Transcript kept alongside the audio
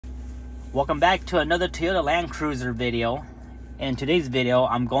Welcome back to another Toyota Land Cruiser video. In today's video,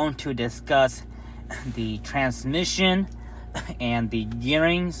 I'm going to discuss the transmission and the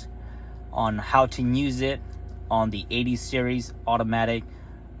gearings on how to use it on the 80 series automatic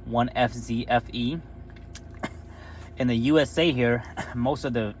 1FZFE. In the USA here, most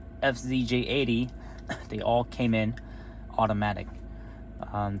of the FZJ80, they all came in automatic.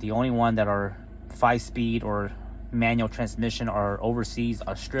 The only one that are 5-speed or manual transmission are overseas,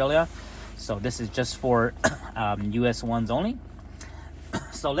 Australia. So this is just for US ones only.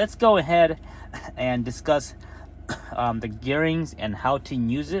 So let's go ahead and discuss the gearings and how to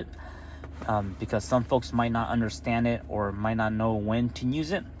use it, because some folks might not understand it or might not know when to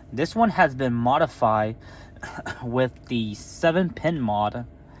use it. This one has been modified with the 7-pin mod,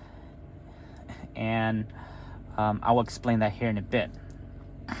 and I will explain that here in a bit.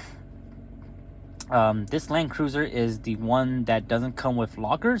 This Land Cruiser is the one that doesn't come with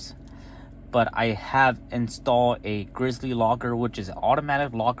lockers, but I have installed a Grizzly locker, which is an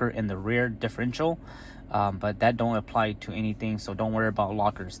automatic locker in the rear differential, but that don't apply to anything, so don't worry about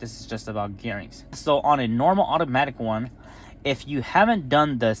lockers. This is just about gearings. So on a normal automatic one, if you haven't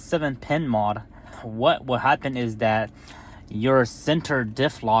done the 7-pin mod, what will happen is that your center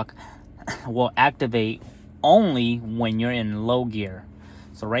diff lock will activate only when you're in low gear.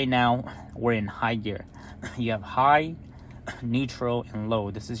 So right now we're in high gear. You have high, neutral, and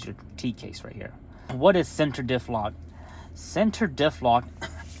low. This is your T case right here. What is center diff lock? Center diff lock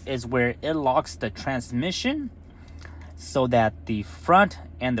is where it locks the transmission so that the front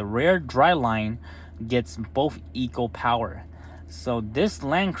and the rear dry line gets both equal power. So this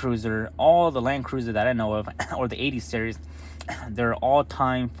Land Cruiser, all the Land Cruiser that I know of, or the 80 series, they're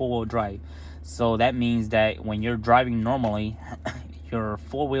all-time four-wheel drive. So that means that when you're driving normally, your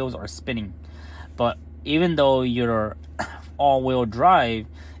four wheels are spinning. But even though you're all-wheel drive,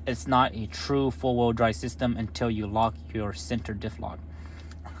 it's not a true four-wheel drive system until you lock your center diff lock.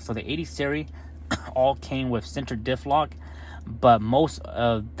 So the 80 series all came with center diff lock, but most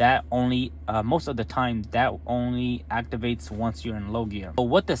of the time that only activates once you're in low gear. But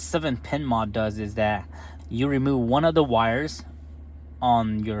what the 7-pin mod does is that you remove one of the wires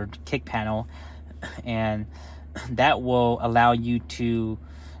on your kick panel, and that will allow you to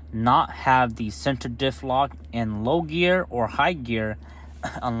not have the center diff lock in low gear or high gear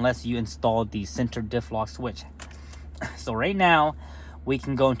unless you install the center diff lock switch. So right now we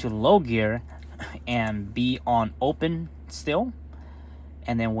can go into low gear and be on open still,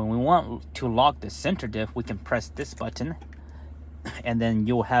 and then when we want to lock the center diff, we can press this button, and then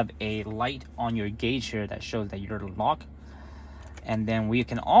you'll have a light on your gauge here that shows that you're locked. And then we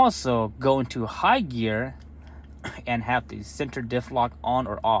can also go into high gear and have the center diff lock on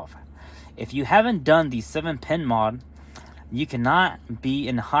or off. If you haven't done the 7-pin mod, you cannot be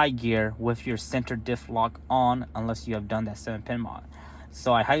in high gear with your center diff lock on unless you have done that 7-pin mod.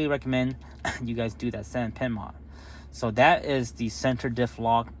 So I highly recommend you guys do that 7-pin mod. So that is the center diff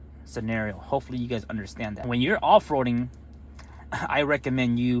lock scenario. Hopefully you guys understand that. When you're off-roading, I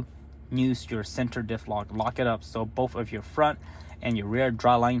recommend you use your center diff lock. Lock it up so both of your front and your rear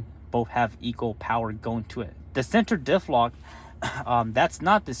dry line both have equal power going to it. The center diff lock, that's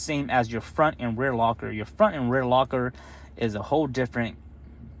not the same as your front and rear locker. Your front and rear locker is a whole different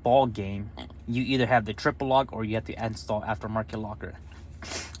ball game. You either have the triple lock or you have to install aftermarket locker.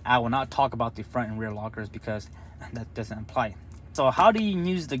 I will not talk about the front and rear lockers because that doesn't apply. So how do you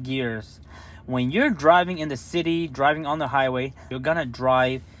use the gears? When you're driving in the city, driving on the highway, you're gonna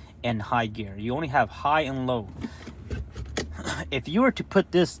drive in high gear. You only have high and low. If you were to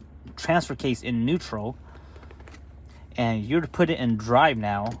put this transfer case in neutral and you're to put it in drive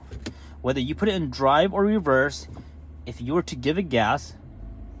now, whether you put it in drive or reverse, if you were to give it gas,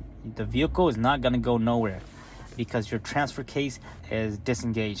 the vehicle is not going to go nowhere because your transfer case is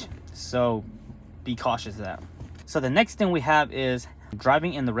disengaged. So be cautious of that. So the next thing we have is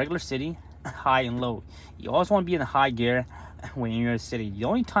driving in the regular city, high and low. You always want to be in high gear when you're in a city. The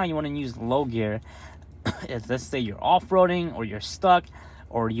only time you want to use low gear is, let's say you're off-roading or you're stuck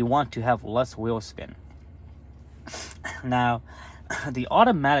or you want to have less wheel spin. Now the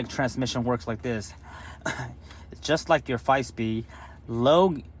automatic transmission works like this. It's just like your 5-speed.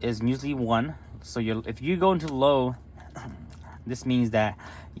 Low is usually 1. So if you go into low, this means that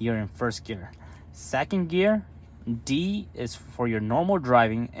you're in first gear. Second gear, D, is for your normal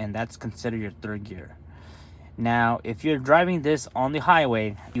driving, and that's considered your third gear. Now if you're driving this on the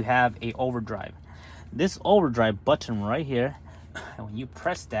highway, you have a overdrive. This overdrive button right here, when you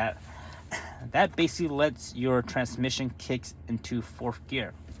press that, that basically lets your transmission kicks into 4th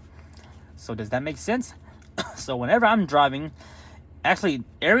gear. So does that make sense? So whenever I'm driving Actually,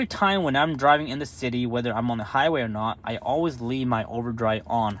 every time when I'm driving in the city, whether I'm on the highway or not, I always leave my overdrive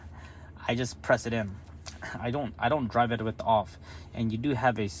on. I just press it in. I don't drive it with off. And you do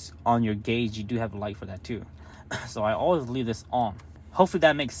have on your gauge, you do have a light for that too. So I always leave this on. Hopefully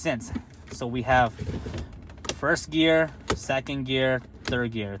that makes sense. So we have first gear, second gear,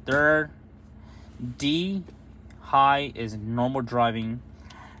 third gear. Third, D, high is normal driving.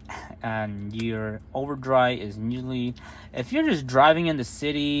 And your overdrive is usually, if you're just driving in the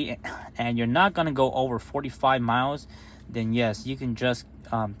city and you're not going to go over 45 miles, then yes, you can just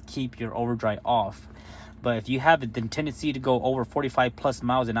keep your overdrive off. But if you have the tendency to go over 45 plus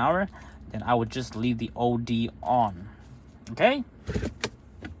miles an hour, then I would just leave the OD on. Okay,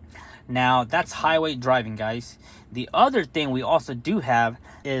 now that's highway driving, guys. The other thing we also do have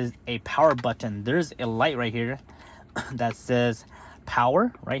is a power button. There's a light right here that says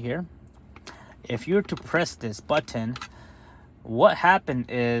power right here. If you were to press this button, what happened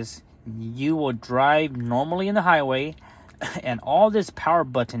is you will drive normally in the highway, and all this power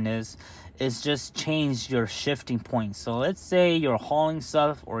button is just change your shifting point. So let's say you're hauling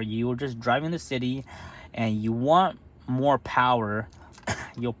stuff or you're just driving the city and you want more power,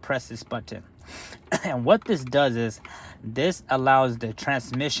 you'll press this button. And what this does is this allows the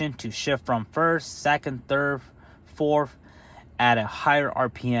transmission to shift from first, second, third, fourth at a higher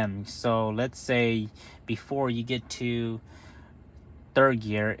RPM. So let's say before you get to third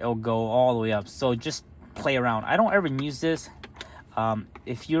gear, it'll go all the way up. So just play around. I don't ever use this.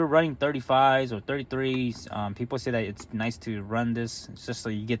 If you're running 35s or 33s, people say that it's nice to run this just so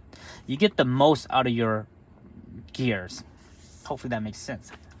you get the most out of your gears. Hopefully that makes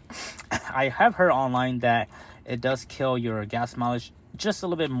sense. I have heard online that it does kill your gas mileage just a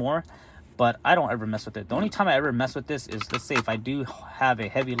little bit more, but I don't ever mess with it. The only time I ever mess with this is, let's say if I do have a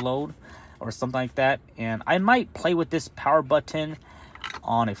heavy load or something like that, and I might play with this power button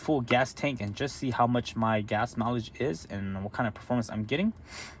on a full gas tank and just see how much my gas mileage is and what kind of performance I'm getting.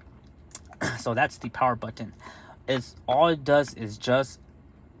 So that's the power button. It's all it does is just,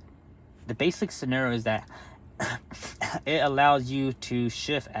 the basic scenario is that it allows you to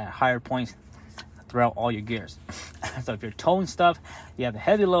shift at higher points throughout all your gears. So if you're towing stuff, you have a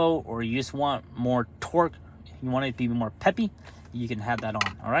heavy load, or you just want more torque, you want it to be more peppy, you can have that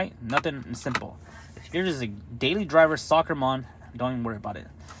on. All right, nothing simple. If you're just a daily driver, soccer mom, don't even worry about it.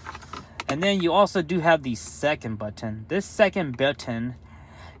 And then you also do have the second button. This second button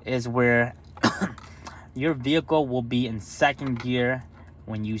is where your vehicle will be in second gear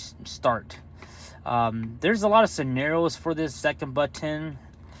when you start. There's a lot of scenarios for this second button.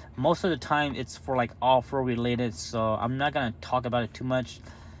 Most of the time it's for like off-road related, so I'm not gonna talk about it too much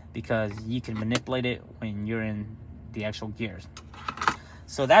because you can manipulate it when you're in the actual gears.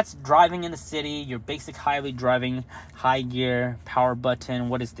 So that's driving in the city, your basic highway driving, high gear, power button,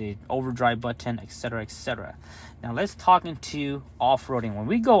 what is the overdrive button, etc, etc. Now let's talk into off-roading. When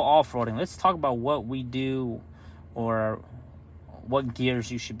we go off-roading, let's talk about what we do or what gears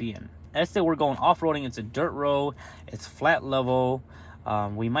you should be in. Let's say we're going off-roading, it's a dirt road, it's flat level,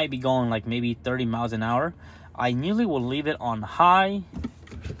 we might be going like maybe 30 miles an hour. I usually will leave it on high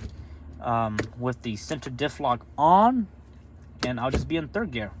with the center diff lock on, and I'll just be in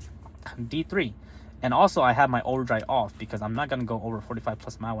third gear, D3. And also I have my overdrive off because I'm not gonna go over 45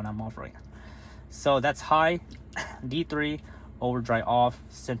 plus mile when I'm off-roading. So that's high, D3, overdrive off,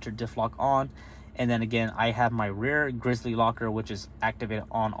 center diff lock on. And then again, I have my rear grizzly locker, which is activated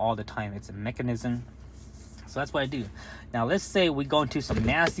on all the time. It's a mechanism. So that's what I do. Now let's say we go into some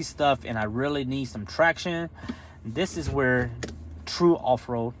nasty stuff and I really need some traction. This is where true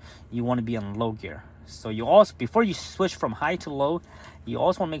off-road, you want to be in low gear. So you also, before you switch from high to low, you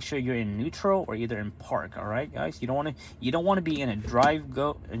also want to make sure you're in neutral or either in park. All right, guys, you don't want to be in a drive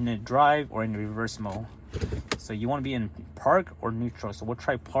or in reverse mode. So you want to be in park or neutral. So we'll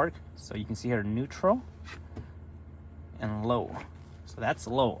try park. So you can see here neutral and low. So that's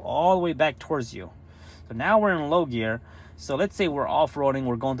low, all the way back towards you. So now we're in low gear. So let's say we're off-roading,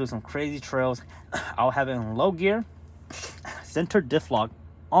 we're going through some crazy trails. I'll have it in low gear, center diff lock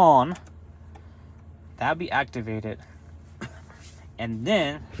on. That'll be activated. And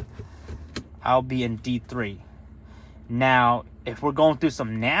then I'll be in D3. Now, if we're going through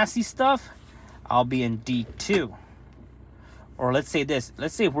some nasty stuff, I'll be in D2. Or let's say this.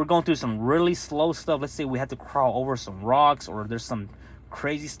 Let's say if we're going through some really slow stuff. Let's say we have to crawl over some rocks or there's some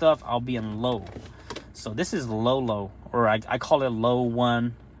crazy stuff. I'll be in low. So this is low. Or I call it low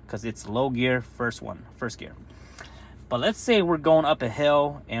 1 because it's low gear, first gear. But let's say we're going up a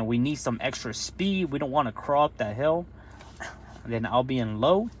hill and we need some extra speed. We don't want to crawl up that hill. Then I'll be in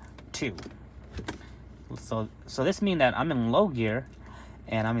low 2. So this means that I'm in low gear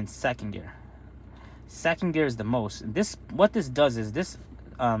and I'm in second gear. Second gear is the most. What this does is this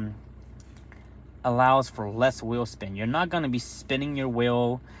allows for less wheel spin. You're not going to be spinning your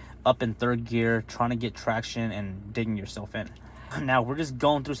wheel up in third gear trying to get traction and digging yourself in. Now we're just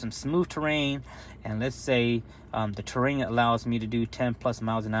going through some smooth terrain, and let's say the terrain allows me to do 10 plus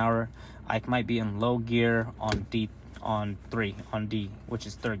miles an hour. I might be in low gear on D, which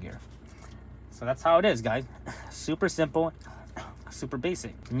is third gear. So that's how it is, guys. Super simple, super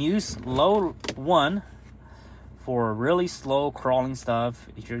basic. Use low 1 for really slow crawling stuff.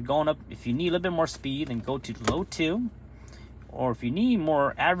 If you're going up, if you need a little bit more speed, then go to low 2. Or if you need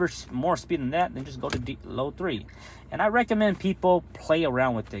more speed than that, then just go to low 3. And I recommend people play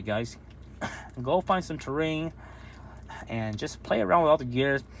around with it, guys. Go find some terrain and just play around with all the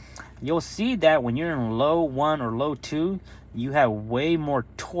gears. You'll see that when you're in low 1 or low 2, you have way more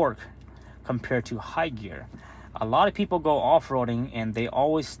torque compared to high gear. A lot of people go off-roading and they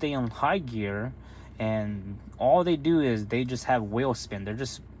always stay in high gear, and all they do is they just have wheel spin. They're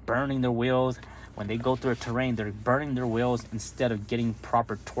just burning their wheels. When they go through a terrain, they're burning their wheels instead of getting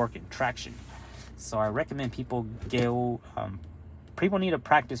proper torque and traction. So I recommend people people need to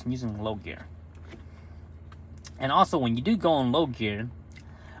practice using low gear. And also, when you do go in low gear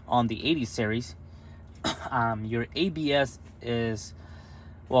on the 80 series, your ABS is,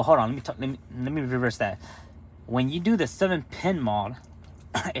 well, hold on, let me reverse that. When you do the 7-pin mod,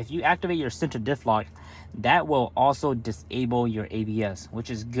 if you activate your center diff lock, that will also disable your ABS, which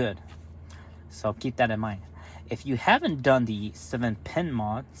is good. So keep that in mind. If you haven't done the 7-pin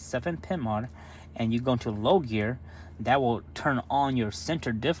mod, and you go into low gear, that will turn on your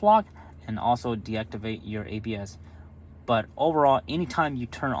center diff lock and also deactivate your ABS. But overall, anytime you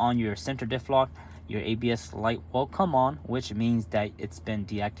turn on your center diff lock, your ABS light will come on, which means that it's been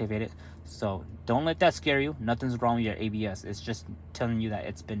deactivated. So don't let that scare you. Nothing's wrong with your ABS. It's just telling you that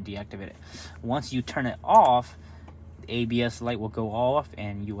it's been deactivated. Once you turn it off, the ABS light will go off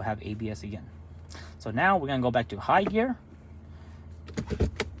and you will have ABS again. So now we're gonna go back to high gear,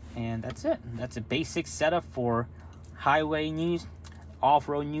 and that's it. That's a basic setup for highway use,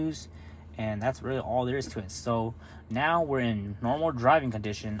 off-road use, and that's really all there is to it. So now we're in normal driving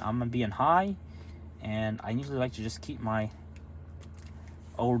condition. I'm gonna be in high, and I usually like to just keep my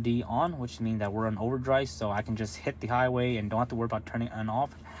OD on, which means that we're on overdrive, so I can just hit the highway and don't have to worry about turning on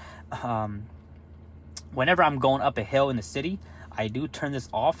off. Whenever I'm going up a hill in the city, I do turn this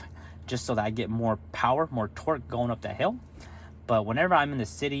off just so that I get more power, more torque going up that hill. But whenever I'm in the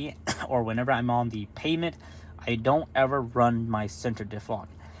city or whenever I'm on the pavement, I don't ever run my center diff lock.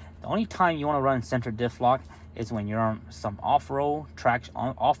 The only time you want to run center diff lock is when you're on some off-road traction,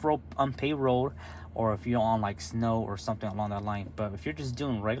 off-road unpaved road, or if you're on like snow or something along that line. But if you're just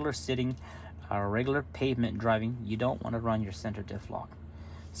doing regular sitting, regular pavement driving, you don't want to run your center diff lock.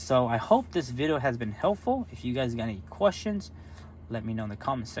 So I hope this video has been helpful. If you guys got any questions, let me know in the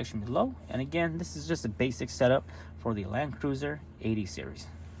comment section below. And again, this is just a basic setup for the Land Cruiser 80 series.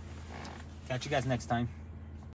 Catch you guys next time.